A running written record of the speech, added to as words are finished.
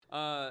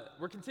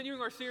We're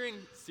continuing our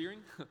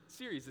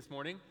series this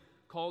morning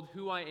called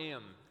Who I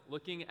Am,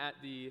 looking at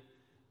the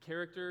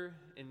character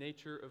and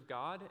nature of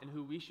God and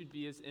who we should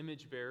be as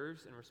image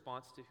bearers in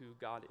response to who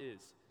God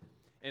is.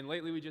 And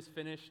lately we just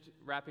finished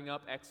wrapping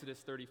up Exodus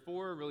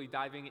 34, really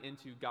diving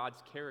into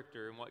God's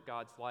character and what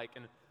God's like.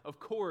 And of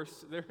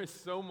course, there is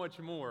so much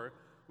more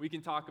we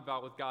can talk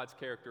about with God's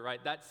character,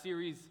 right? That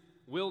series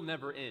will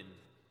never end.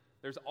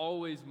 There's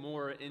always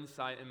more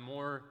insight and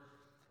more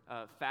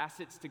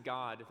facets to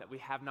God that we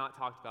have not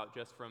talked about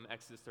just from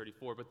Exodus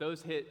 34, but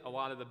those hit a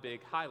lot of the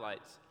big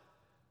highlights.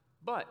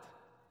 But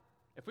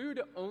if we were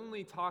to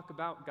only talk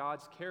about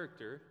God's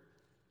character,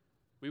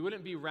 we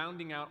wouldn't be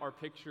rounding out our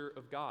picture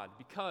of God,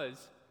 because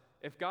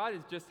if God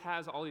just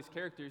has all these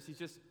characters, he's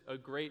just a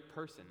great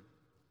person,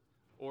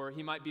 or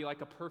he might be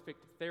like a perfect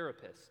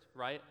therapist,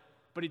 right?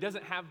 But he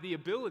doesn't have the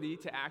ability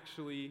to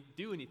actually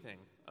do anything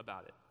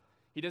about it.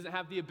 He doesn't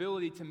have the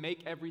ability to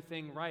make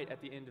everything right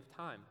at the end of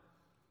time.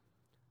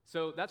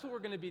 So that's what we're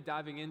going to be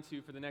diving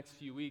into for the next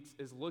few weeks,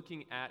 is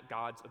looking at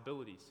God's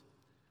abilities.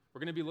 We're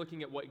going to be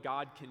looking at what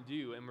God can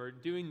do, and we're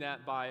doing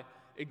that by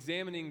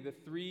examining the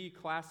three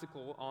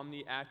classical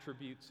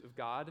omni-attributes of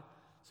God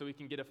so we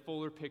can get a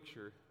fuller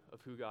picture of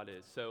who God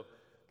is. So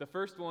the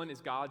first one is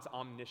God's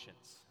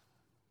omniscience,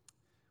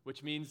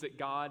 which means that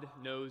God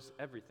knows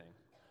everything.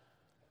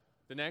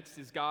 The next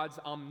is God's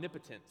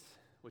omnipotence,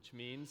 which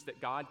means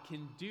that God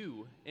can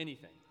do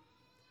anything.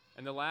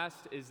 And the last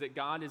is that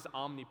God is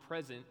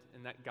omnipresent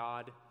and that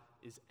God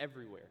is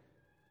everywhere.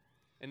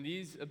 And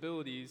these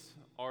abilities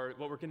are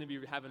what we're going to be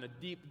having a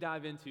deep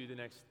dive into the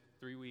next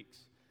 3 weeks.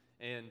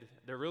 And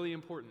they're really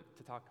important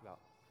to talk about.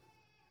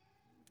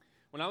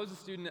 When I was a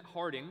student at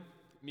Harding,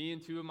 me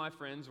and two of my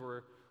friends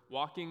were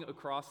walking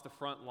across the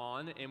front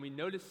lawn, and we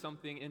noticed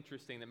something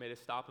interesting that made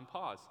us stop and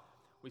pause.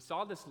 We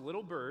saw this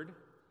little bird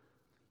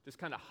just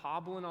kind of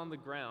hobbling on the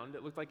ground.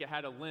 It looked like it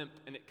had a limp,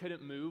 and it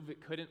couldn't move, it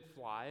couldn't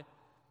fly.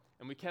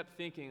 And we kept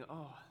thinking,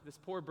 oh, this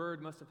poor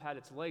bird must have had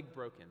its leg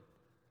broken,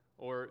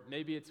 or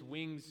maybe its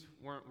wings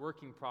weren't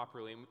working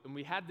properly. And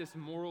we had this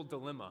moral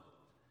dilemma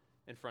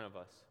in front of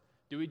us.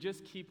 Do we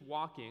just keep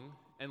walking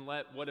and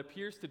let what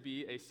appears to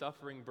be a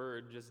suffering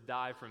bird just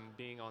die from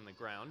being on the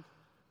ground?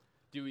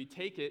 Do we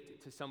take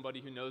it to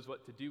somebody who knows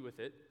what to do with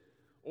it?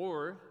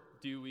 Or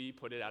do we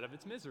put it out of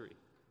its misery?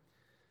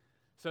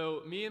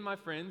 So me and my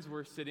friends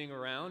were sitting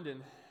around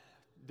and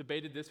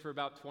debated this for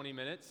about 20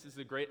 minutes. This is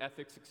a great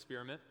ethics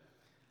experiment.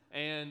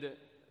 And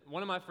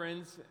one of my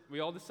friends, we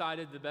all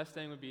decided the best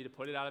thing would be to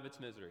put it out of its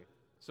misery.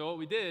 So what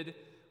we did,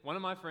 one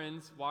of my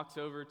friends walks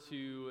over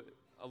to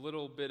a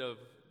little bit of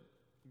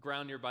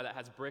ground nearby that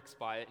has bricks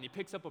by it, and he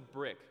picks up a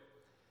brick.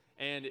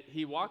 And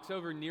he walks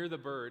over near the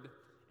bird,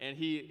 and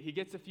he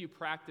gets a few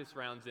practice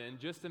rounds in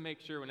just to make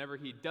sure whenever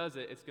he does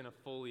it, it's going to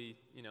fully,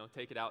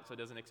 take it out so it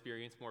doesn't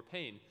experience more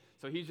pain.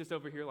 So he's just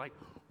over here like,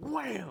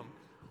 wham,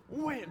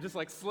 wham, just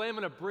like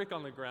slamming a brick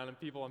on the ground, and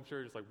people, I'm sure,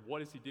 are just like,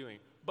 what is he doing?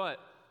 But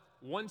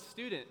one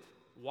student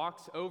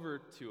walks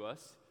over to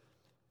us,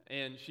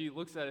 and she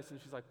looks at us, and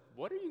she's like,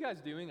 what are you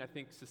guys doing? I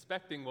think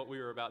suspecting what we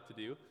were about to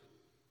do.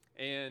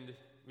 And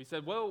we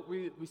said, well,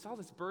 we saw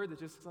this bird that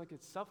just looks like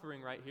it's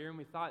suffering right here, and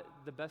we thought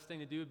the best thing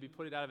to do would be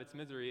put it out of its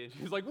misery. And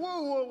she was like,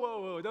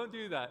 whoa, don't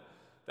do that.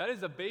 That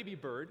is a baby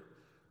bird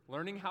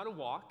learning how to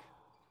walk,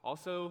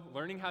 also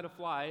learning how to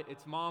fly.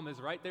 Its mom is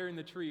right there in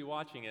the tree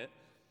watching it.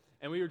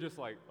 And we were just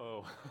like,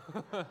 oh.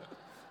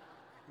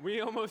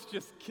 We almost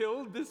just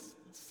killed this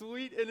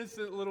sweet,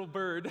 innocent little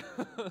bird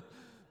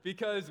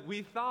because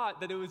we thought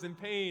that it was in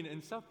pain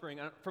and suffering.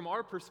 From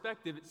our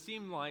perspective, it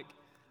seemed like,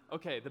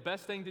 okay, the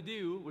best thing to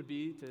do would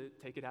be to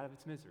take it out of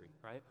its misery,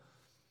 right?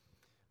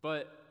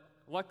 But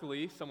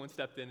luckily, someone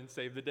stepped in and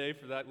saved the day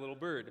for that little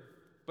bird.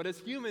 But as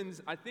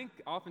humans, I think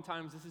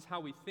oftentimes this is how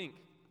we think.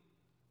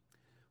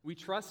 We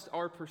trust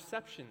our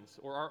perceptions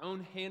or our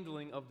own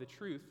handling of the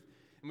truth,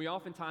 and we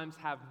oftentimes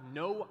have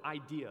no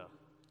idea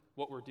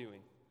what we're doing.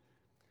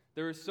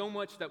 There is so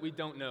much that we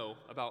don't know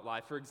about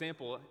life. For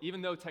example,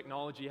 even though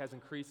technology has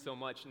increased so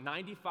much,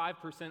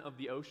 95% of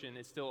the ocean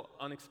is still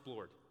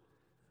unexplored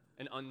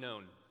and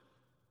unknown.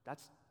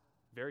 That's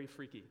very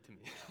freaky to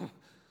me.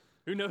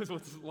 Who knows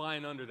what's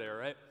lying under there,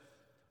 right?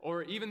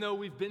 Or even though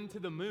we've been to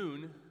the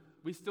moon,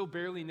 we still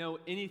barely know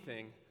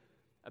anything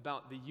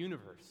about the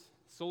universe,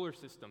 solar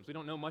systems. We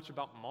don't know much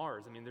about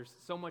Mars. I mean, there's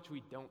so much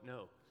we don't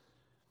know.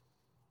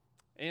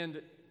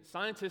 And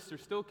scientists are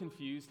still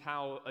confused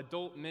how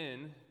adult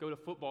men go to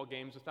football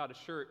games without a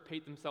shirt,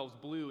 paint themselves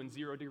blue in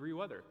 0-degree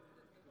weather.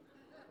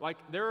 Like,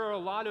 there are a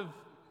lot of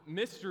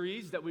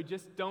mysteries that we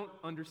just don't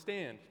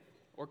understand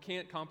or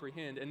can't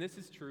comprehend, and this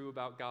is true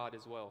about God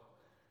as well.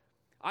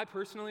 I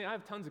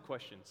have tons of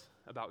questions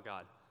about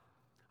God.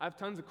 I have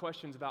tons of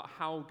questions about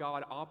how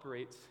God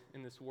operates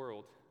in this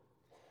world.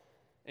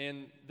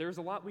 And there's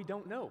a lot we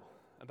don't know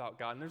about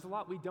God, and there's a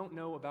lot we don't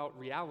know about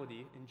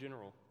reality in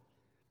general.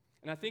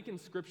 And I think in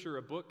Scripture,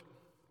 a book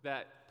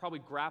that probably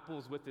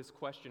grapples with this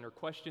question or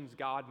questions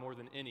God more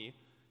than any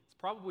is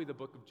probably the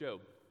book of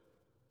Job.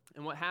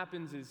 And what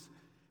happens is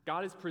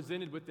God is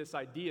presented with this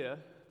idea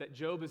that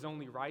Job is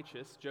only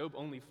righteous, Job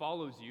only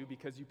follows you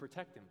because you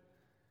protect him,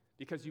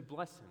 because you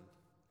bless him.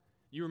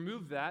 You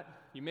remove that,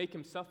 you make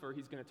him suffer,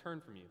 he's going to turn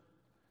from you.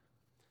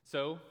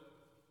 So,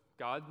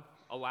 God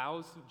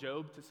allows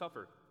Job to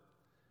suffer.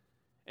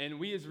 And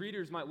we as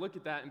readers might look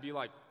at that and be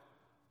like,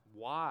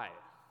 why?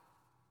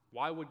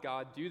 Why would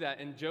God do that?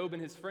 And Job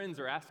and his friends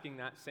are asking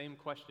that same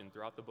question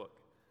throughout the book.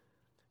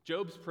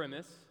 Job's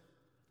premise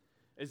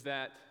is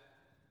that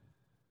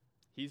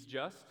he's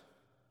just,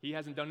 he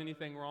hasn't done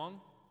anything wrong,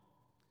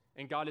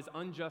 and God is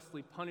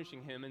unjustly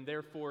punishing him, and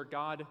therefore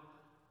God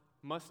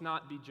must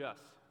not be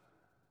just.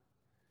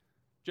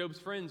 Job's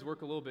friends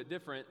work a little bit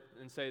different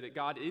and say that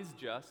God is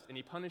just, and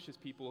he punishes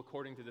people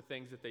according to the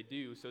things that they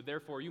do, so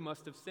therefore you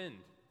must have sinned.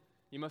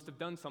 You must have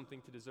done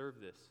something to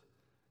deserve this.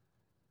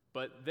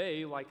 But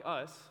they, like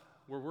us,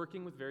 were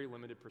working with very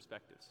limited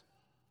perspectives.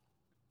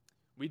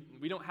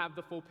 We don't have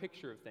the full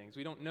picture of things.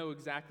 We don't know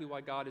exactly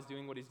why God is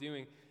doing what he's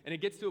doing. And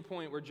it gets to a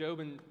point where Job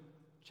in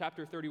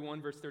chapter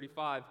 31, verse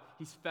 35,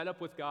 he's fed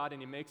up with God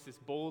and he makes this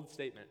bold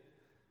statement.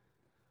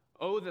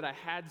 Oh, that I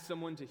had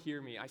someone to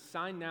hear me. I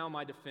sign now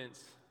my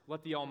defense.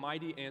 Let the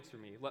Almighty answer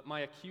me. Let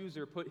my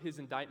accuser put his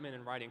indictment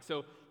in writing.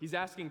 So he's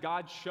asking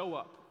God, show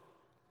up.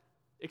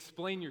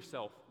 Explain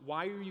yourself.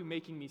 Why are you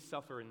making me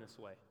suffer in this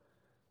way?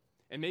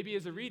 And maybe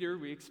as a reader,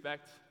 we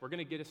expect we're going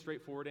to get a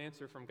straightforward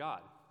answer from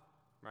God,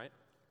 right?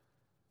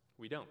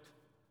 We don't.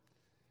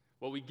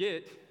 What we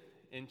get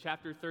in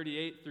chapter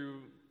 38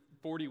 through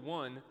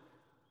 41,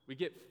 we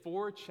get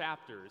 4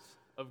 chapters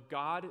of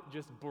God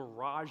just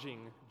barraging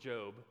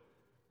Job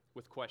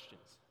with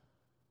questions.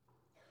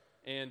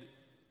 And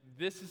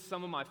this is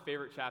some of my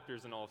favorite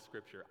chapters in all of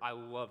Scripture. I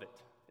love it.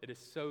 It is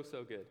so,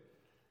 so good.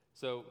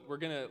 So we're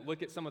going to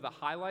look at some of the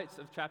highlights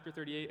of chapter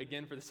 38.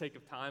 Again, for the sake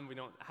of time, we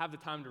don't have the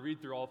time to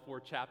read through all 4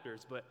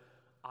 chapters, but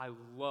I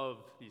love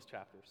these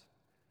chapters.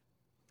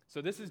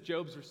 So this is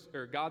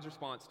God's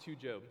response to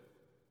Job.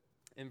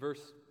 In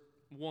verse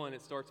 1,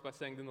 it starts by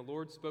saying, Then the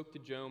Lord spoke to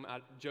Job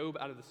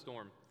out of the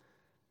storm.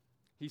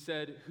 He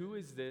said, Who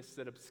is this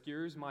that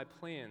obscures my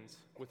plans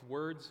with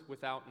words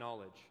without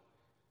knowledge?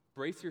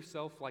 Brace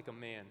yourself like a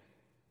man.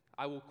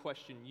 I will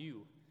question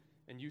you,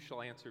 and you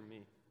shall answer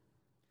me.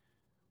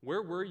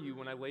 Where were you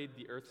when I laid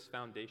the earth's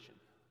foundation?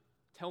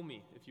 Tell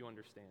me if you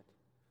understand.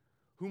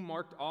 Who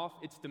marked off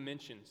its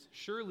dimensions?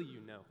 Surely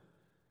you know.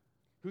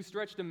 Who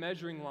stretched a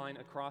measuring line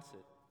across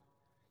it?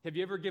 Have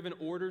you ever given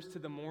orders to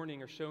the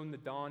morning or shown the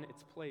dawn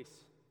its place?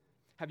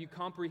 Have you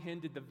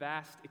comprehended the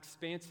vast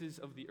expanses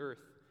of the earth?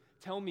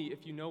 Tell me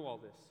if you know all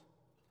this.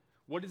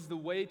 What is the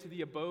way to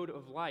the abode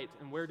of light,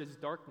 and where does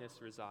darkness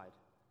reside?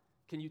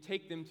 Can you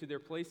take them to their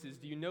places?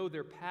 Do you know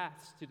their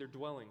paths to their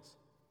dwellings?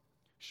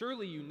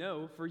 Surely you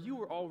know, for you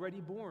were already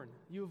born.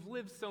 You have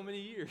lived so many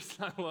years.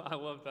 I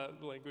love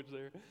that language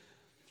there.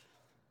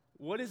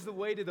 What is the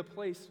way to the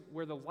place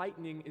where the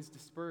lightning is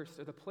dispersed,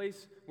 or the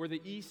place where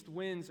the east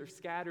winds are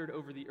scattered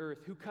over the earth?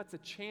 Who cuts a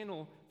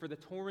channel for the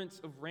torrents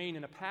of rain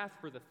and a path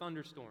for the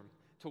thunderstorm,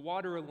 to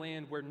water a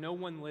land where no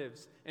one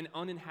lives, an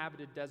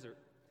uninhabited desert,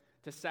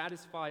 to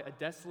satisfy a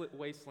desolate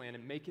wasteland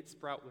and make it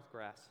sprout with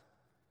grass?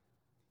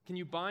 Can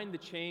you bind the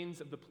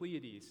chains of the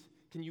Pleiades?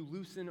 Can you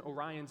loosen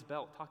Orion's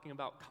belt, talking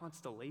about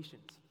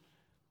constellations?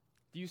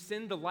 Do you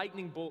send the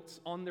lightning bolts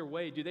on their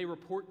way? Do they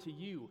report to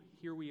you,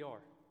 here we are?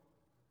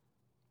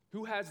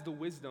 Who has the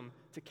wisdom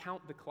to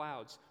count the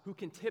clouds? Who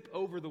can tip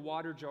over the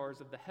water jars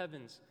of the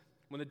heavens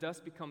when the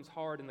dust becomes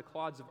hard and the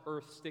clods of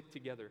earth stick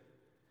together?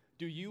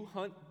 Do you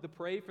hunt the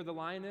prey for the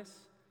lioness,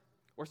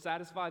 or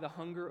satisfy the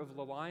hunger of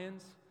the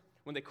lions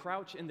when they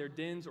crouch in their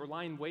dens or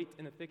lie in wait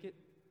in a thicket?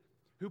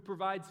 Who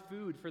provides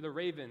food for the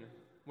raven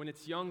when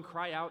its young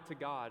cry out to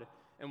God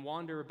and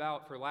wander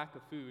about for lack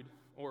of food,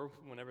 or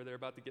whenever they're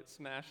about to get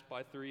smashed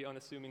by 3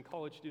 unassuming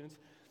college students?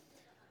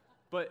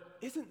 But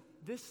isn't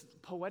this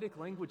poetic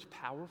language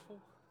powerful?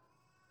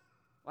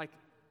 Like,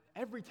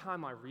 every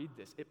time I read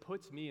this, it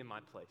puts me in my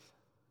place.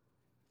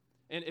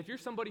 And if you're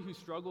somebody who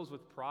struggles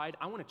with pride,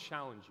 I want to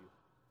challenge you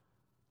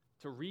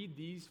to read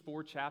these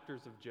 4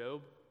 chapters of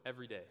Job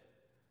every day.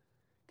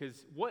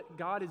 Because what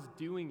God is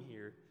doing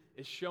here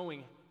is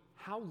showing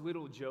how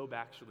little Job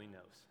actually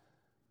knows,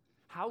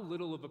 how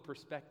little of a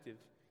perspective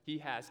he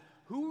has.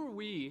 Who are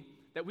we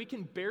that we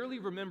can barely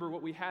remember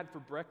what we had for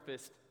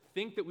breakfast,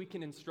 think that we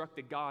can instruct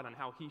a God on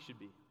how he should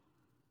be?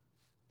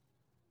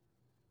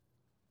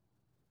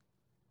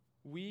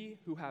 We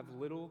who have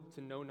little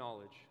to no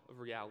knowledge of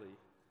reality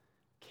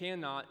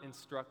cannot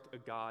instruct a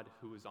God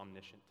who is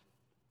omniscient.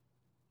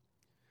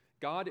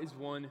 God is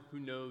one who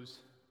knows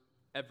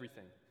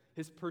everything.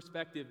 His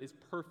perspective is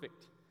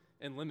perfect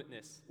and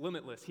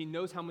limitless. He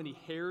knows how many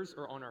hairs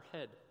are on our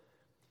head.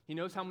 He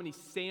knows how many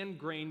sand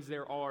grains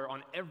there are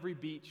on every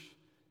beach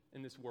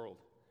in this world.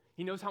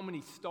 He knows how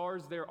many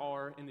stars there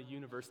are in the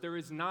universe. There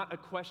is not a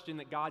question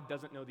that God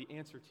doesn't know the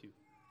answer to.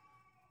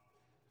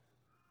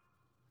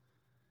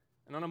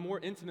 And on a more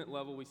intimate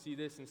level, we see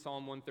this in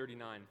Psalm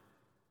 139.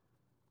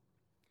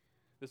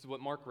 This is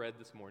what Mark read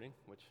this morning,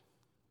 which,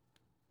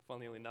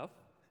 funnily enough,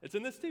 it's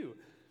in this too.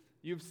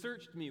 You have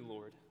searched me,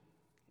 Lord,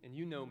 and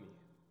you know me.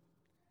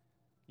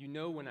 You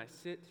know when I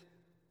sit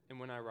and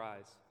when I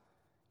rise.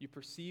 You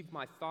perceive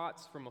my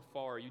thoughts from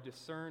afar. You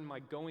discern my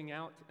going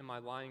out and my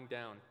lying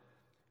down.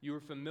 You are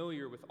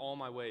familiar with all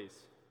my ways.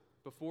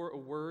 Before a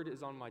word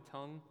is on my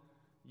tongue,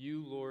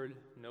 you, Lord,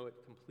 know it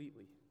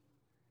completely.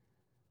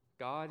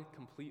 God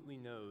completely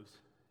knows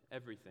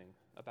everything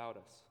about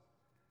us.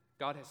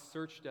 God has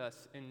searched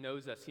us and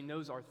knows us. He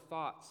knows our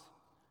thoughts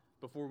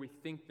before we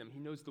think them. He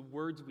knows the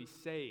words we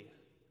say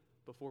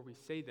before we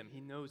say them.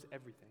 He knows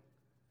everything.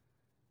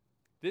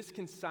 This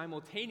can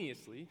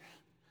simultaneously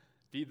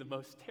be the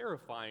most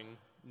terrifying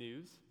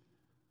news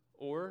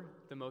or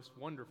the most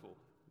wonderful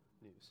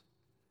news.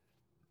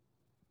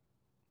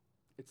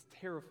 It's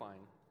terrifying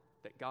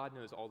that God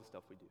knows all the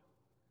stuff we do.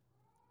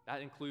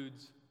 That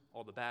includes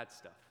all the bad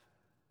stuff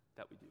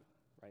that we do,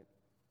 right?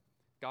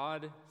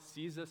 God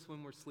sees us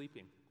when we're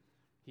sleeping.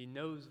 He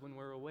knows when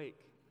we're awake.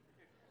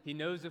 He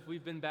knows if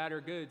we've been bad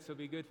or good, so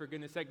be good for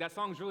goodness sake. That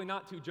song's really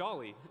not too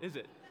jolly, is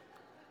it?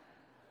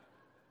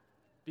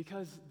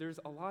 Because there's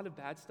a lot of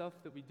bad stuff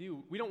that we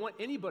do. We don't want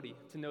anybody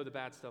to know the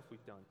bad stuff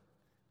we've done.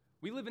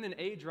 We live in an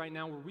age right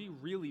now where we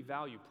really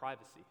value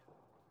privacy.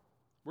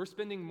 We're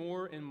spending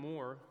more and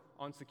more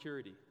on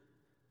security.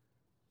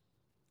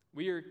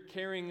 We are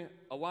caring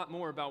a lot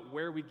more about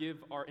where we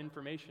give our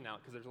information out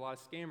because there's a lot of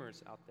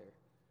scammers out there.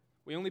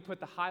 We only put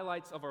the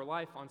highlights of our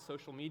life on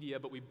social media,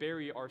 but we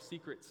bury our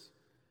secrets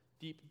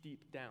deep, deep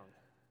down.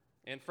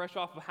 And fresh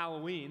off of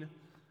Halloween,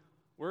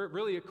 we're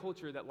really a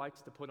culture that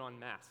likes to put on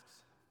masks,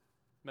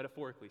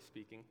 metaphorically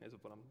speaking, is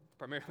what I'm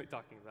primarily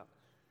talking about.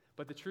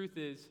 But the truth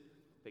is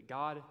that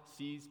God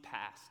sees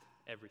past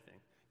everything.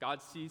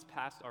 God sees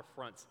past our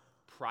fronts.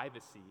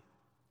 Privacy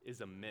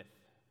is a myth.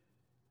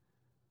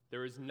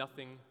 There is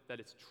nothing that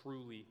is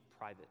truly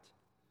private.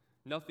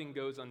 Nothing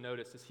goes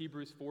unnoticed. As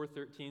Hebrews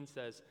 4:13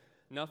 says,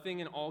 nothing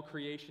in all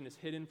creation is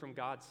hidden from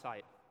God's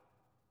sight.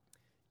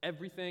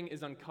 Everything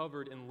is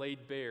uncovered and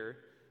laid bare,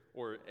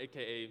 or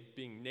aka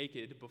being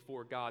naked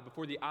before God,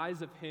 before the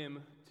eyes of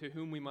him to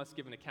whom we must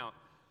give an account.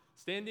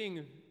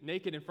 Standing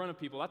naked in front of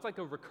people, that's like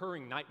a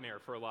recurring nightmare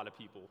for a lot of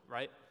people,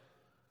 right?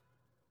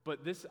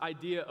 But this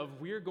idea of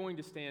we're going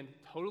to stand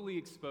totally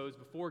exposed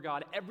before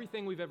God,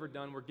 everything we've ever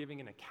done, we're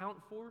giving an account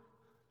for,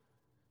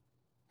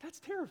 that's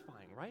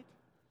terrifying, right?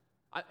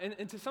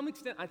 And to some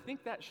extent, I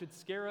think that should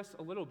scare us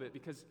a little bit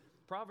because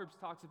Proverbs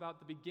talks about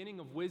the beginning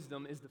of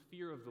wisdom is the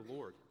fear of the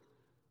Lord.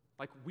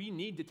 Like, we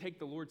need to take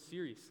the Lord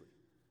seriously.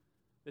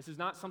 This is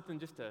not something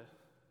just to,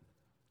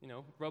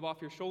 rub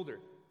off your shoulder.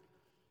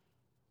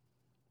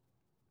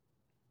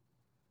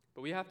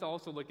 But we have to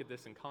also look at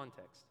this in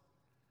context.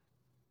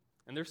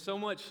 And there's so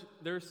much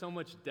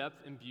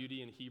depth and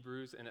beauty in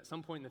Hebrews, and at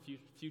some point in the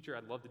future,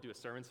 I'd love to do a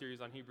sermon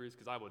series on Hebrews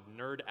because I would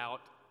nerd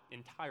out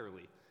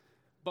entirely.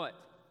 But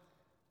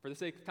for the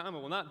sake of time, I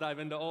will not dive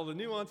into all the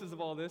nuances of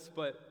all this,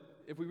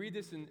 but if we read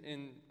this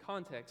in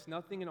context,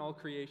 nothing in all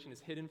creation is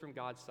hidden from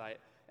God's sight.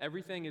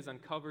 Everything is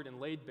uncovered and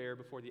laid bare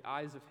before the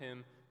eyes of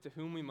him to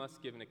whom we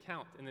must give an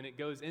account. And then it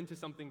goes into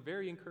something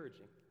very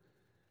encouraging.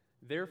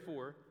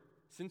 Therefore,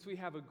 since we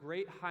have a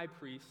great high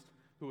priest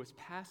who has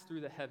passed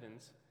through the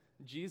heavens,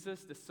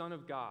 Jesus, the Son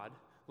of God,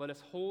 let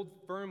us hold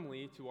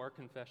firmly to our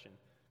confession.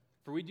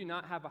 For we do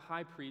not have a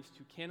high priest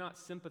who cannot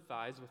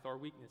sympathize with our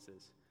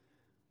weaknesses,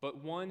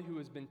 but one who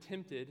has been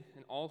tempted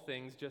in all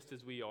things just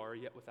as we are,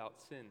 yet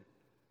without sin.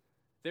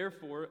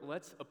 Therefore,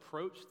 let's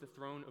approach the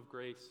throne of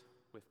grace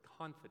with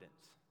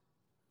confidence,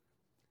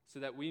 so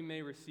that we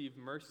may receive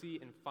mercy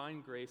and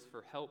find grace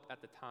for help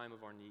at the time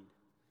of our need.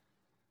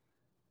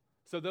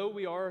 So though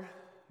we are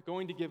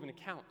going to give an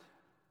account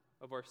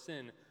of our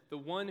sin, the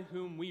one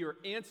whom we are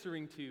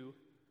answering to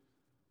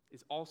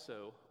is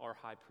also our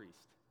high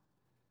priest,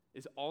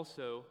 is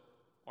also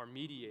our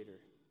mediator.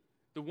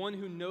 The one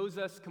who knows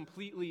us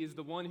completely is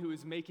the one who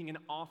is making an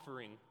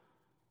offering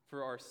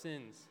for our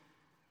sins.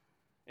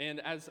 And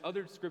as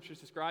other scriptures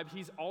describe,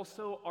 he's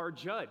also our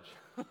judge.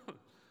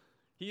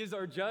 He is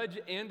our judge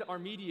and our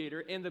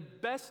mediator. And the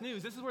best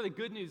news, this is where the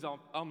good news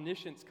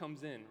omniscience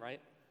comes in, right?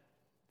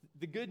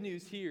 The good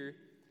news here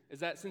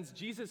is that since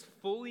Jesus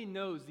fully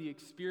knows the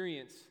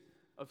experience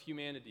of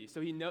humanity,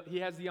 so he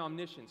has the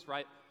omniscience,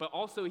 right? But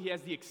also he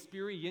has the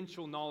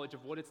experiential knowledge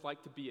of what it's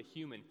like to be a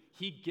human.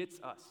 He gets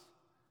us.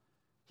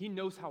 He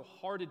knows how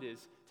hard it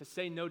is to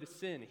say no to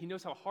sin. He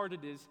knows how hard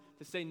it is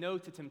to say no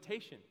to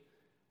temptation.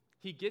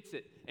 He gets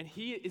it, and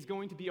he is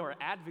going to be our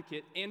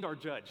advocate and our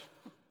judge.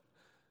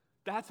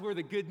 That's where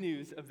the good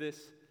news of this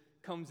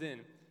comes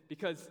in,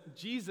 because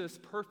Jesus'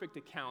 perfect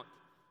account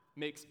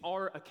makes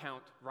our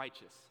account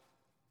righteous.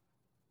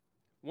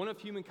 One of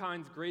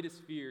humankind's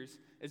greatest fears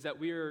is that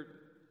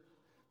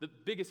the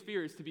biggest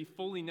fear is to be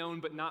fully known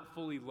but not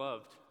fully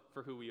loved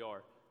for who we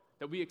are.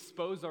 That we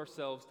expose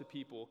ourselves to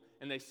people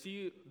and they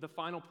see the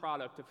final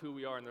product of who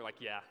we are and they're like,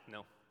 yeah,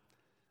 no,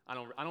 I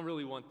don't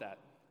really want that.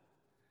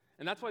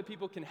 And that's why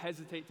people can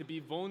hesitate to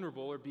be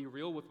vulnerable or be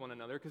real with one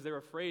another, because they're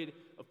afraid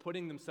of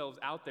putting themselves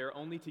out there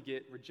only to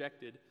get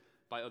rejected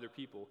by other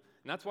people.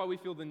 And that's why we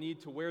feel the need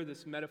to wear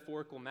this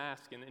metaphorical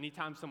mask. And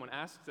anytime someone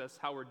asks us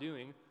how we're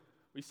doing,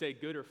 We say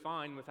good or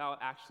fine without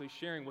actually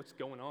sharing what's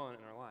going on in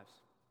our lives.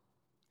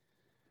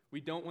 We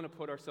don't want to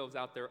put ourselves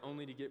out there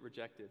only to get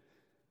rejected.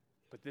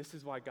 But this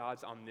is why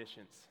God's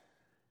omniscience,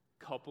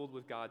 coupled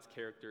with God's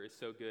character, is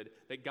so good.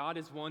 That God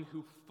is one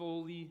who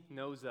fully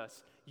knows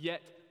us,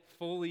 yet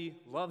fully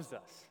loves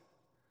us.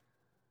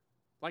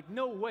 Like,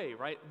 no way,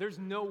 right? There's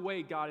no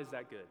way God is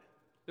that good.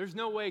 There's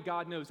no way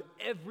God knows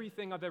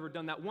everything I've ever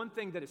done. That one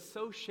thing that is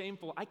so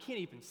shameful, I can't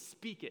even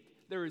speak it.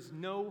 There is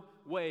no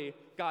way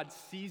God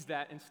sees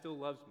that and still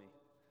loves me.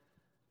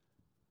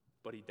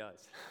 But he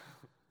does.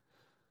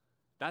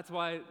 That's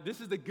why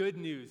this is the good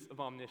news of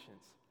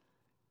omniscience.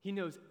 He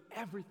knows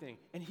everything,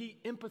 and he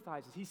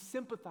empathizes, he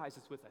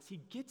sympathizes with us, he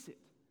gets it.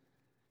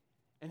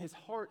 And his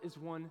heart is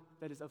one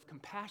that is of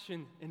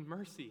compassion and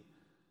mercy.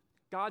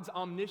 God's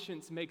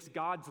omniscience makes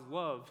God's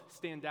love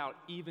stand out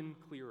even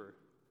clearer,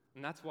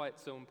 and that's why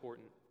it's so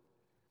important.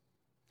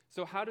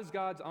 So how does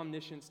God's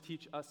omniscience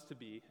teach us to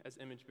be as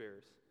image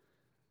bearers?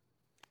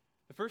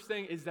 The first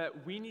thing is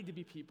that we need to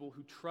be people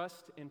who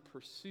trust and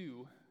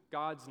pursue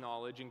God's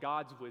knowledge and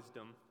God's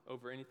wisdom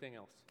over anything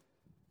else.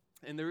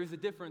 And there is a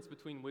difference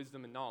between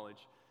wisdom and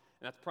knowledge,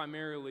 and that's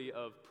primarily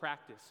of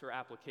practice or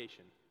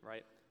application,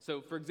 right?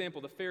 So, for example,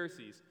 the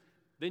Pharisees,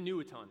 they knew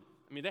a ton.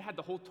 I mean, they had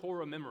the whole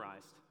Torah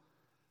memorized.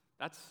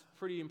 That's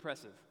pretty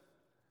impressive.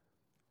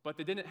 But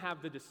they didn't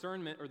have the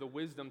discernment or the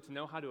wisdom to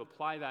know how to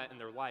apply that in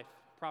their life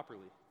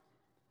properly.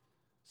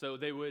 So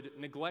they would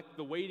neglect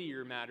the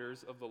weightier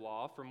matters of the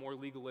law for more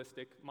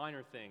legalistic,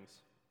 minor things.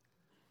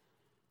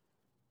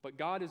 But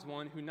God is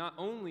one who not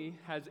only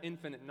has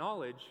infinite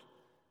knowledge,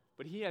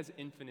 but he has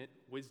infinite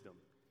wisdom.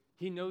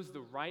 He knows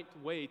the right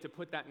way to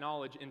put that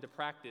knowledge into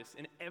practice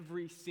in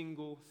every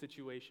single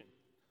situation.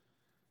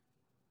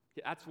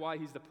 That's why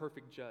he's the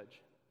perfect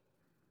judge.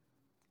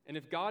 And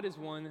if God is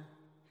one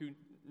who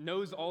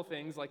knows all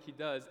things like he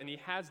does, and he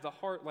has the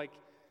heart like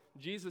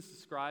Jesus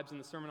describes in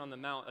the Sermon on the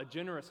Mount, a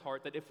generous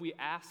heart, that if we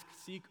ask,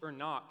 seek, or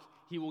knock,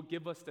 he will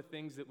give us the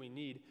things that we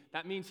need.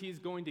 That means he's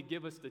going to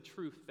give us the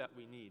truth that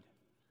we need.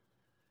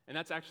 And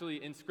that's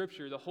actually in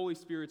Scripture, the Holy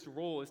Spirit's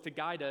role is to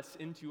guide us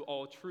into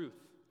all truth.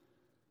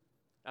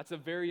 That's a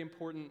very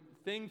important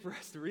thing for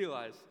us to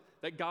realize,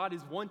 that God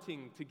is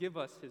wanting to give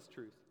us his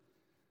truth.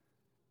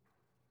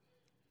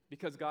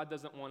 Because God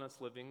doesn't want us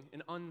living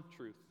in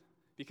untruth.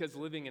 Because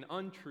living in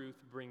untruth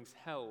brings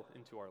hell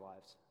into our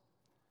lives.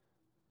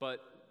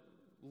 But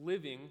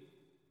living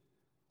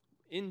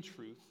in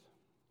truth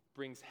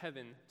brings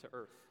heaven to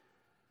earth.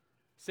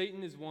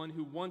 Satan is one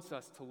who wants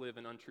us to live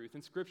in untruth.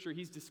 In Scripture,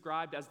 he's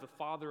described as the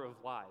father of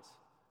lies.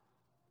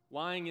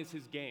 Lying is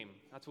his game.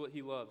 That's what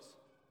he loves.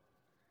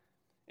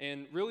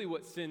 And really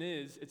what sin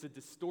is, it's a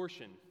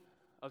distortion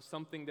of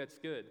something that's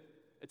good.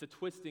 It's a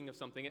twisting of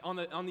something.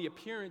 On the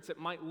appearance, it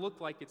might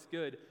look like it's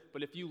good,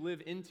 but if you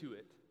live into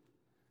it,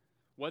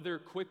 whether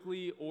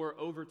quickly or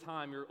over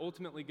time, you're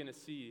ultimately going to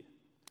see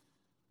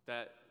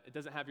that it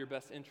doesn't have your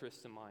best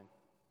interests in mind.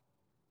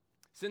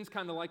 Sin's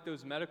kind of like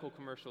those medical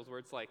commercials where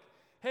it's like,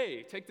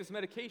 hey, take this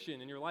medication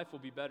and your life will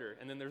be better.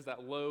 And then there's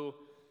that low,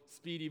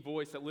 speedy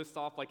voice that lists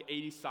off like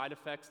 80 side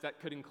effects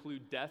that could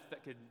include death,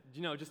 that could,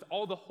 just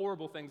all the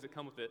horrible things that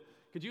come with it.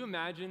 Could you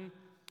imagine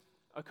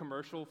a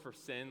commercial for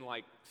sin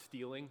like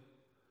stealing?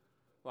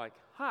 Like,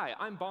 hi,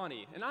 I'm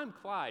Bonnie, and I'm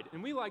Clyde,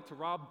 and we like to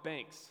rob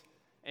banks.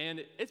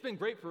 And it's been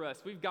great for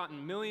us. We've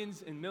gotten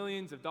millions and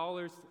millions of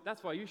dollars.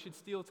 That's why you should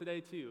steal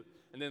today too.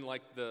 And then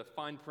like the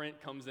fine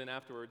print comes in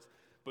afterwards.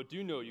 But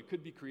do know you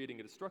could be creating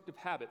a destructive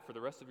habit for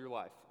the rest of your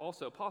life.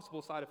 Also,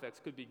 possible side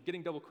effects could be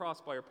getting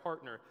double-crossed by your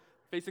partner,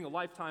 facing a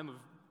lifetime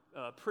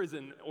of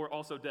prison, or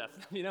also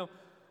death.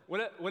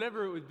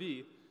 Whatever it would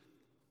be.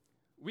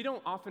 We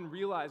don't often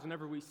realize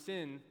whenever we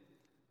sin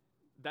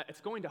that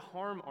it's going to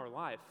harm our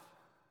life.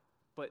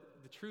 But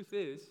the truth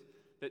is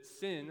that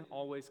sin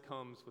always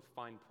comes with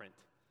fine print.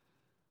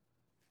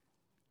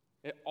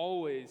 It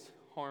always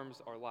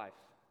harms our life.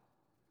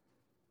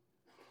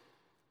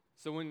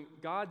 So when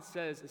God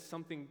says that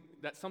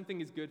something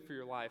is good for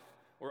your life,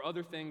 or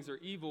other things are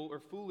evil or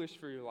foolish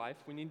for your life,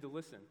 we need to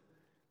listen,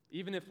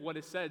 even if what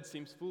is said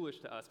seems foolish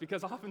to us,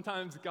 because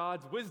oftentimes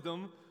God's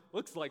wisdom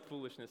looks like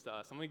foolishness to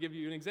us. I'm going to give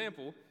you an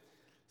example.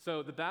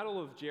 So the Battle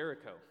of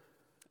Jericho.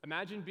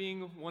 Imagine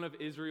being one of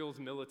Israel's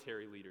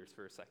military leaders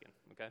for a second,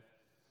 okay?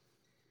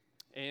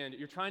 And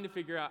you're trying to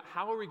figure out,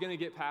 how are we going to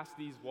get past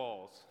these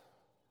walls,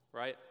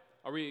 right?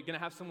 Are we going to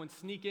have someone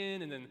sneak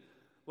in and then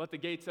let the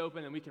gates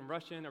open and we can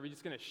rush in? Are we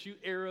just going to shoot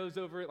arrows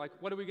over it? Like,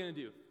 what are we going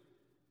to do?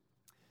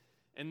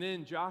 And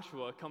then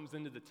Joshua comes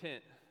into the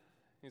tent.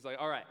 He's like,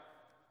 all right,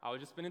 I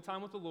was just spending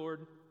time with the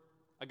Lord.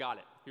 I got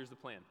it. Here's the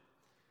plan.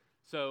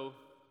 So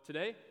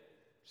today,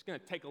 I'm just going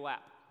to take a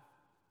lap.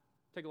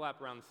 Take a lap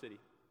around the city.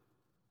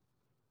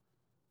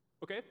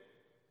 Okay?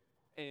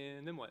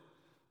 And then what?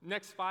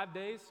 Next 5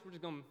 days, we're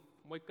just going to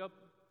wake up,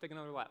 take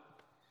another lap.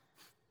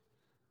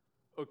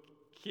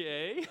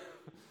 Okay.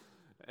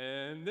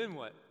 And then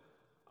what?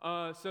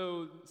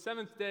 So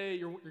seventh day,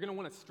 you're going to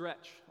want to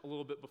stretch a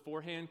little bit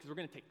beforehand because we're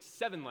going to take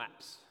 7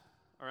 laps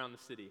around the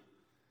city.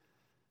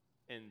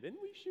 And then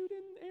we shoot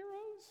in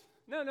arrows?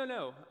 No, no,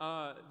 no.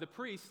 The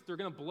priests, they're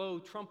going to blow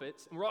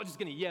trumpets, and we're all just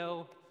going to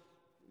yell,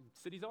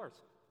 city's ours.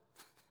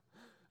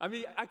 I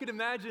mean, I could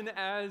imagine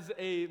as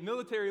a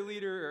military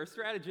leader or a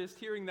strategist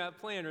hearing that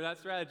plan or that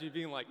strategy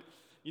being like,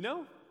 I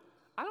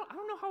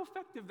don't know how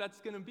effective that's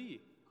going to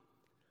be.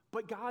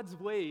 But God's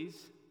ways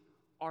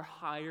are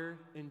higher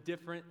and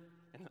different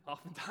and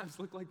oftentimes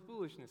look like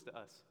foolishness to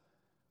us.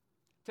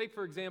 Take,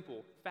 for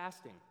example,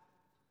 fasting.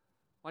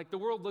 Like the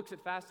world looks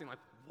at fasting like,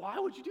 why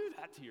would you do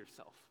that to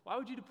yourself? Why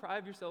would you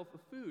deprive yourself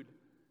of food?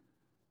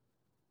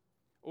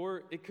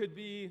 Or it could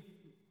be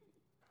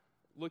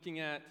looking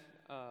at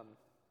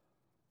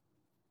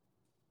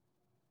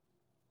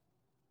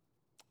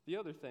the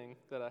other thing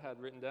that I had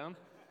written down.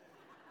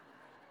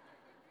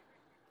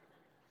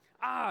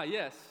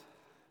 Yes.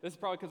 This is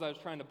probably because I was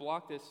trying to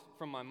block this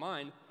from my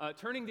mind.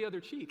 Turning the other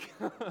cheek.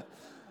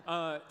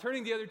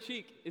 Turning the other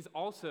cheek is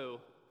also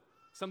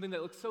something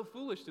that looks so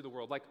foolish to the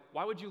world. Like,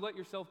 why would you let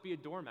yourself be a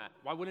doormat?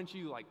 Why wouldn't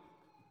you,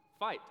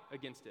 fight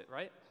against it,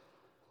 right?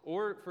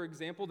 Or, for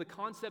example, the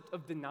concept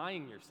of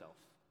denying yourself.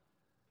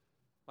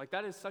 Like,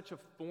 that is such a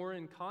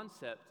foreign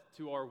concept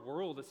to our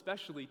world,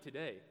 especially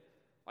today.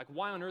 Like,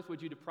 why on earth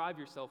would you deprive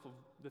yourself of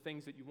the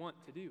things that you want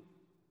to do?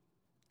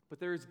 But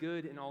there is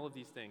good in all of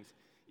these things,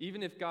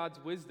 even if God's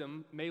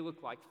wisdom may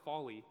look like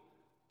folly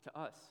to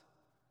us.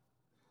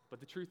 But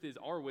the truth is,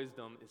 our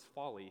wisdom is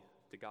folly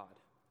to God.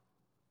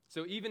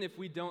 So even if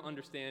we don't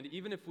understand,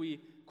 even if we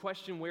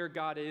question where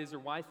God is or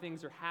why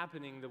things are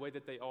happening the way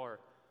that they are,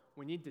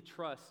 we need to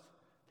trust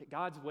that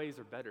God's ways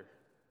are better.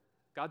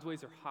 God's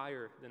ways are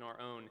higher than our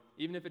own,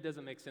 even if it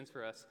doesn't make sense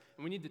for us.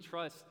 And we need to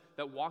trust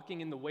that walking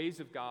in the ways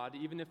of God,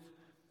 even if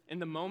in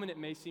the moment it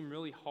may seem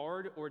really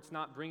hard or it's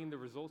not bringing the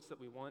results that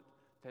we want,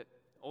 that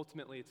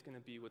ultimately it's going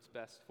to be what's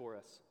best for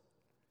us.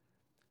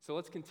 So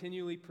let's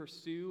continually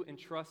pursue and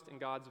trust in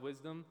God's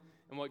wisdom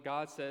and what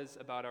God says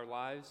about our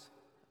lives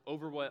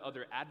over what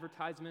other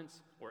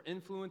advertisements or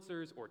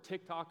influencers or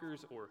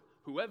TikTokers or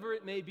whoever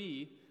it may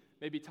be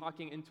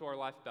talking into our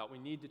life about. We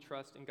need to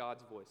trust in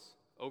God's voice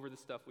over the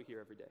stuff we hear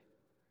every day.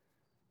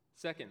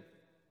 Second,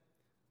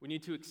 we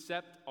need to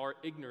accept our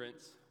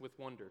ignorance with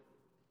wonder.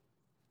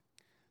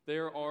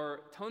 There are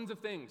tons of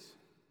things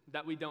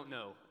that we don't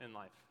know in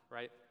life,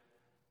 right?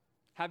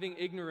 Having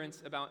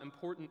ignorance about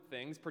important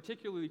things,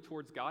 particularly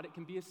towards God, it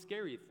can be a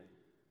scary thing.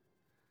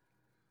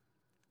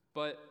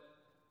 But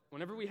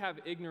whenever we have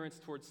ignorance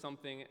towards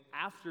something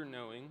after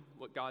knowing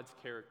what God's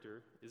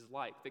character is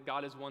like, that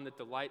God is one that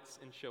delights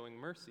in showing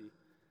mercy,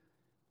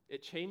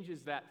 it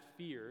changes that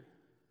fear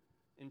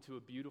into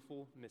a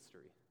beautiful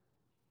mystery.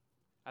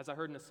 As I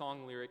heard in a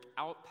song lyric,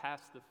 out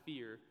past the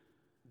fear,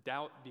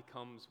 doubt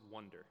becomes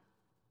wonder.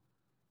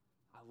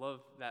 I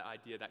love that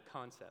idea, that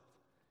concept.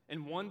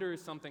 And wonder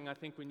is something I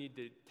think we need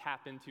to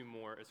tap into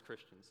more as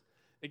Christians.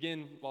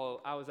 Again,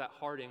 while I was at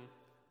Harding,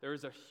 there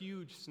was a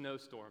huge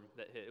snowstorm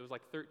that hit. It was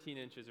like 13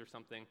 inches or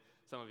something.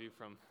 Some of you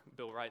from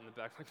Bill Wright in the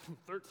back, like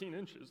 13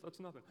 inches, that's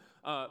nothing.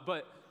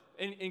 But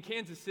in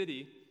Kansas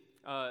City,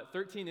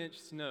 13-inch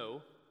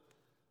snow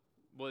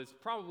was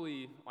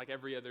probably like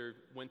every other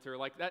winter.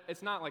 Like that,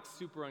 it's not like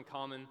super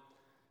uncommon.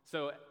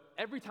 So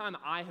every time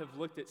I have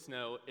looked at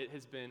snow, it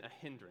has been a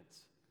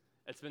hindrance.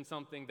 It's been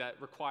something that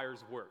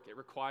requires work. It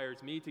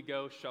requires me to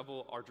go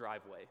shovel our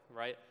driveway,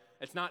 right?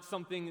 It's not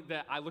something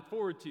that I look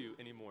forward to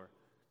anymore.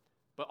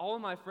 But all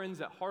of my friends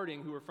at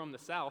Harding who are from the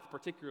South,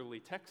 particularly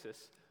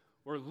Texas,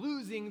 were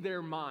losing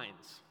their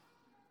minds.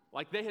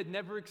 Like they had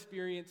never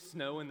experienced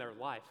snow in their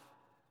life.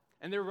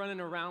 And they're running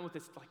around with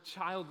this like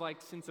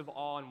childlike sense of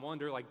awe and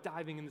wonder, like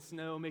diving in the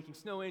snow, making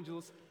snow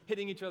angels,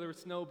 hitting each other with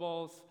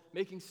snowballs,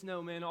 making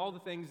snowmen, all the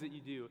things that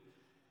you do.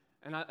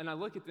 And I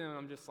look at them and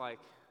I'm just like,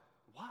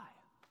 why?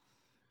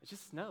 It's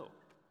just snow.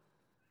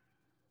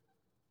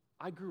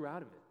 I grew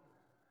out of it.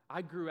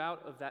 I grew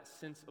out of that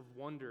sense of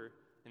wonder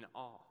and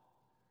awe.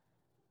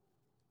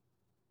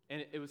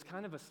 And it was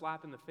kind of a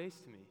slap in the face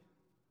to me.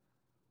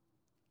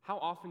 How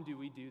often do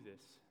we do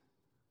this?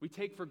 We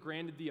take for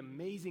granted the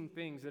amazing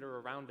things that are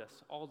around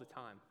us all the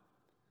time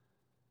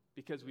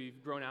because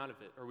we've grown out of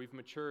it or we've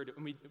matured,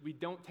 and we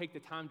don't take the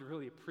time to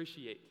really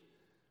appreciate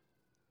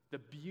the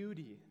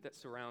beauty that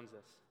surrounds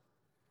us.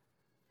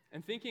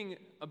 And thinking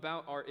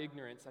about our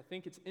ignorance, I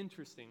think it's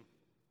interesting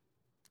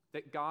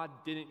that God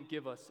didn't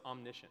give us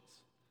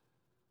omniscience.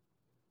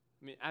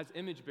 I mean, as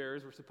image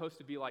bearers, we're supposed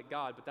to be like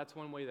God, but that's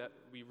one way that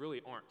we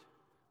really aren't.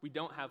 We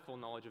don't have full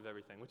knowledge of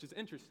everything, which is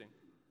interesting,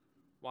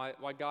 why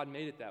God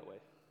made it that way.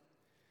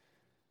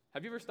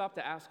 Have you ever stopped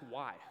to ask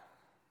why?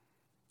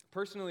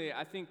 Personally,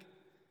 I think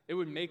it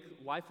would make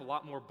life a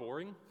lot more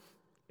boring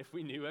if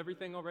we knew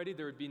everything already.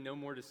 There would be no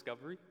more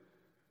discovery.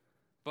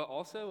 But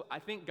also, I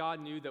think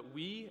God knew that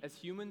we as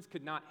humans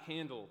could not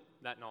handle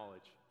that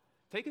knowledge.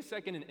 Take a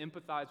second and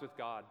empathize with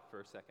God for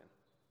a second.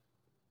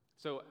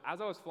 So as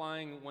I was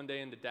flying one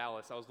day into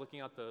Dallas, I was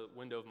looking out the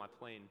window of my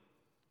plane,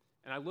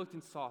 and I looked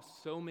and saw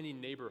so many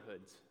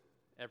neighborhoods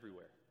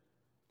everywhere.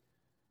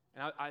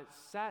 And I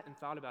sat and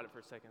thought about it for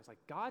a second. It's like,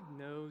 God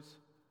knows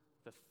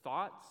the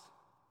thoughts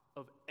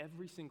of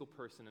every single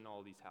person in all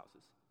of these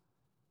houses.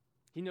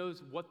 He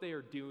knows what they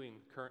are doing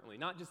currently.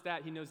 Not just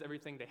that, he knows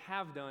everything they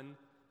have done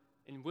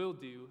and will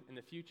do in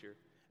the future.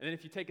 And then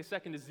if you take a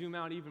second to zoom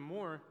out even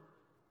more,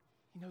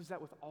 he knows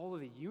that with all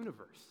of the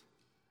universe.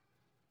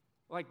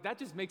 Like, that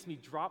just makes me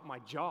drop my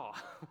jaw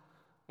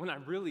when I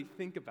really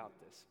think about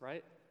this,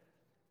 right?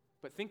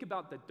 But think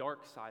about the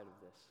dark side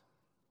of this.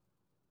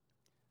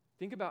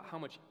 Think about how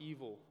much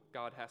evil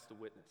God has to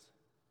witness.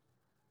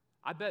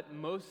 I bet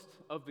most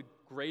of the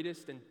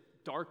greatest and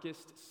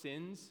darkest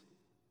sins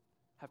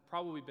have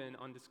probably been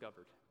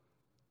undiscovered.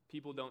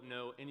 People don't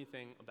know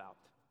anything about.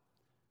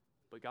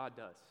 But God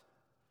does.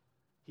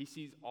 He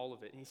sees all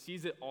of it, and he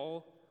sees it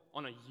all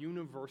on a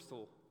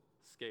universal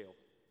scale.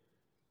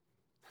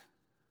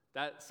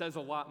 That says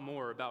a lot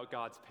more about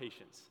God's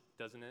patience,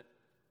 doesn't it?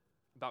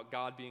 About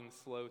God being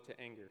slow to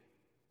anger.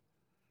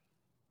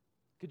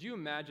 Could you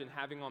imagine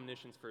having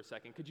omniscience for a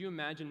second? Could you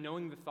imagine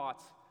knowing the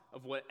thoughts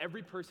of what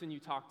every person you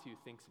talk to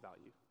thinks about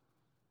you?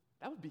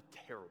 That would be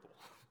terrible.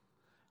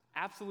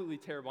 Absolutely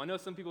terrible. I know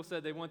some people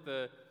said they want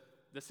the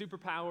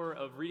superpower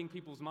of reading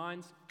people's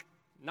minds.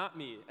 Not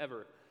me,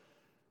 ever.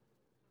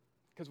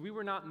 Because we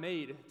were not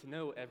made to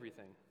know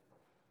everything.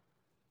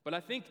 But I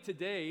think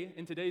today,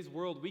 in today's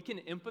world, we can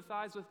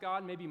empathize with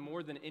God maybe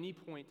more than any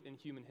point in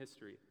human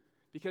history.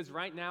 Because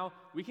right now,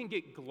 we can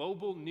get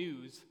global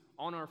news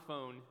on our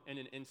phone in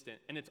an instant,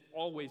 and it's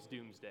always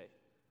doomsday.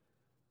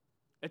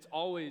 It's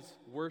always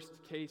worst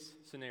case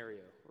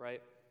scenario,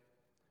 right?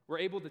 We're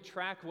able to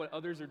track what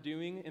others are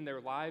doing in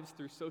their lives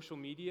through social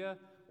media,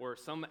 or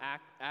some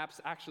apps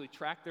actually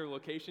track their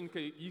location.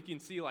 You can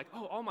see like,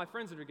 oh, all my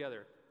friends are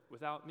together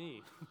without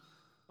me.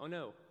 Oh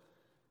no.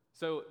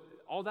 So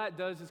all that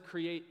does is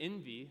create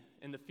envy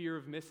and the fear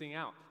of missing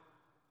out.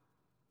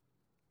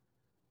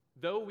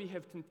 Though we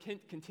have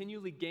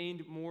continually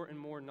gained more and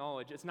more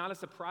knowledge, it's not a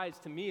surprise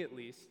to me at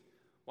least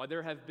why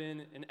there have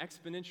been an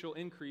exponential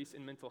increase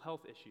in mental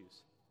health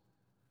issues.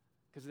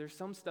 Because there's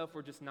some stuff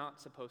we're just not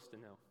supposed to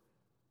know.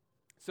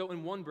 So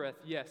in one breath,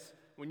 yes,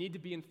 we need to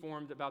be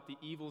informed about the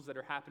evils that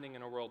are happening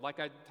in our world. Like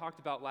I talked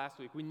about last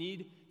week, we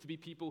need to be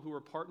people who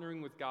are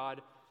partnering with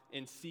God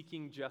in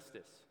seeking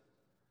justice.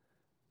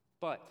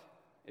 But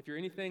if you're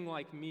anything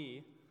like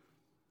me,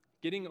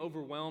 getting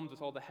overwhelmed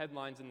with all the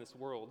headlines in this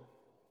world,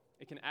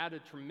 it can add a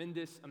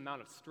tremendous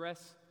amount of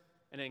stress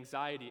and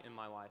anxiety in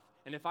my life.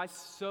 And if I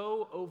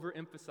so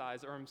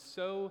overemphasize or I'm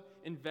so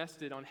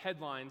invested on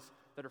headlines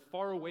that are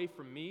far away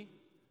from me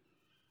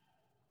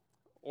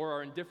or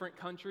are in different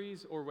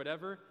countries or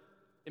whatever,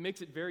 it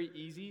makes it very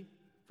easy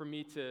for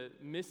me to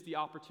miss the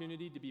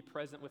opportunity to be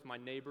present with my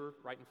neighbor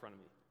right in front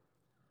of me.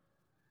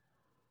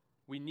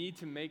 We need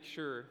to make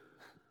sure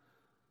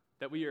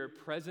that we are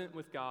present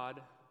with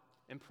God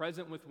and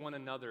present with one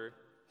another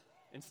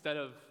instead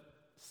of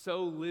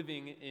so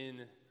living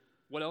in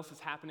what else is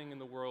happening in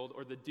the world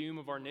or the doom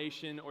of our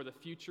nation or the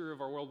future of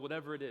our world,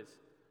 whatever it is.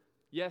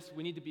 Yes,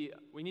 we need to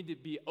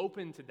be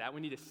open to that. We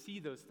need to see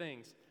those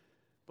things,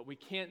 but we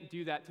can't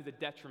do that to the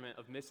detriment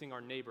of missing our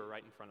neighbor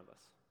right in front of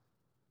us.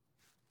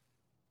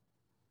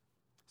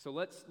 So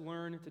let's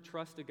learn to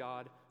trust a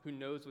God who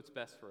knows what's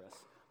best for us.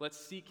 Let's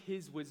seek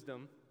his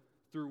wisdom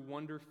through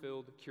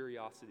wonder-filled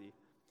curiosity.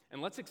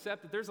 And let's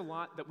accept that there's a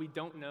lot that we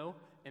don't know,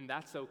 and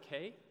that's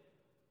okay,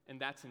 and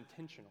that's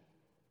intentional.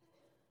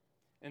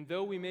 And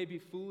though we may be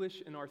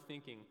foolish in our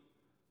thinking,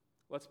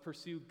 let's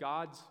pursue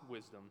God's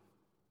wisdom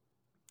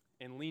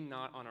and lean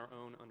not on our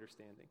own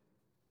understanding.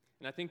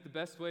 And I think the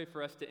best way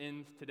for us to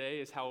end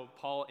today is how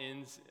Paul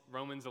ends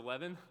Romans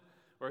 11,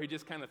 where he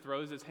just kind of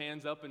throws his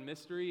hands up in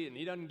mystery, and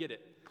he doesn't get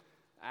it,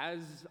 as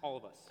all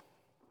of us.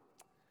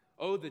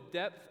 Oh, the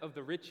depth of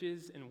the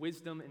riches and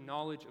wisdom and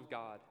knowledge of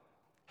God.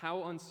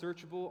 How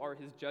unsearchable are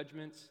his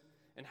judgments,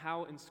 and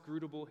how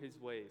inscrutable his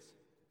ways.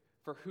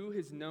 For who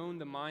has known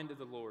the mind of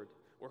the Lord,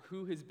 or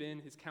who has been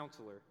his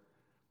counselor,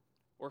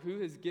 or who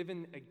has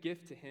given a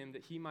gift to him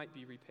that he might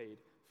be repaid?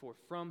 For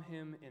from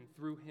him and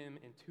through him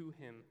and to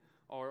him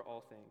are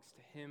all things.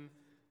 To him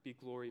be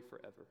glory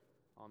forever.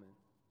 Amen.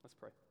 Let's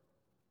pray.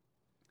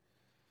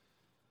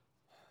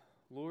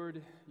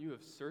 Lord, you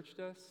have searched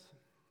us,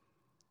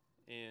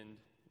 and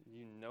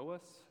you know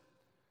us,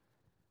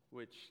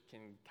 which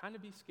can kind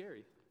of be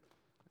scary.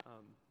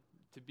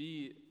 To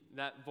be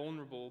that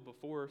vulnerable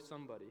before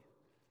somebody,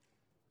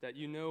 that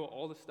you know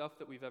all the stuff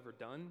that we've ever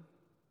done,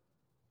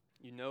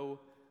 you know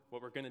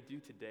what we're going to do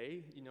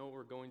today, you know what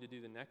we're going to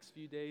do the next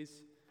few days,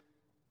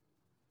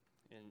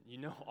 and you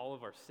know all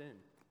of our sin.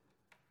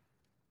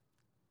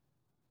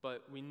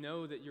 But we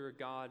know that you're a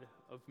God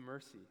of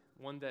mercy,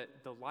 one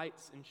that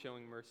delights in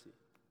showing mercy.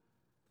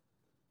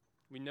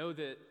 We know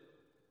that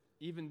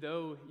even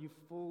though you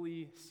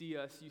fully see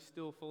us, you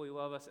still fully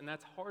love us, and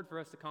that's hard for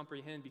us to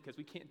comprehend because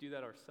we can't do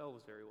that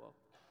ourselves very well.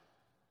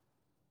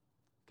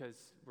 Because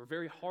we're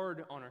very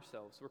hard on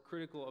ourselves, we're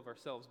critical of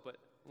ourselves, but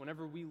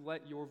whenever we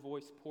let your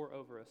voice pour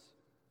over us,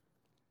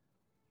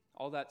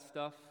 all that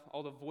stuff,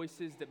 all the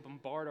voices that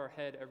bombard our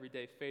head every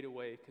day fade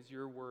away because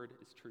your word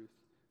is truth.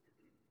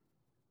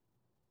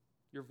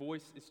 Your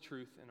voice is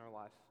truth in our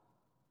life.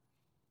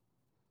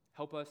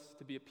 Help us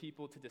to be a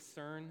people to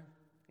discern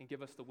and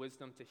give us the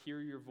wisdom to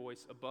hear your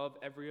voice above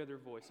every other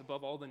voice,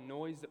 above all the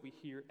noise that we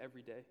hear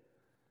every day.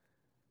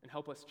 And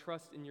help us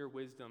trust in your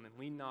wisdom and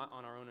lean not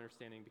on our own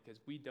understanding,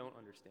 because we don't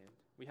understand.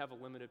 We have a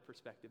limited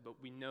perspective, but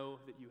we know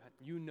that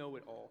you know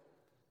it all.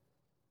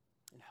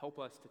 And help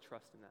us to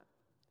trust in that.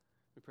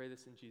 We pray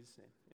this in Jesus' name.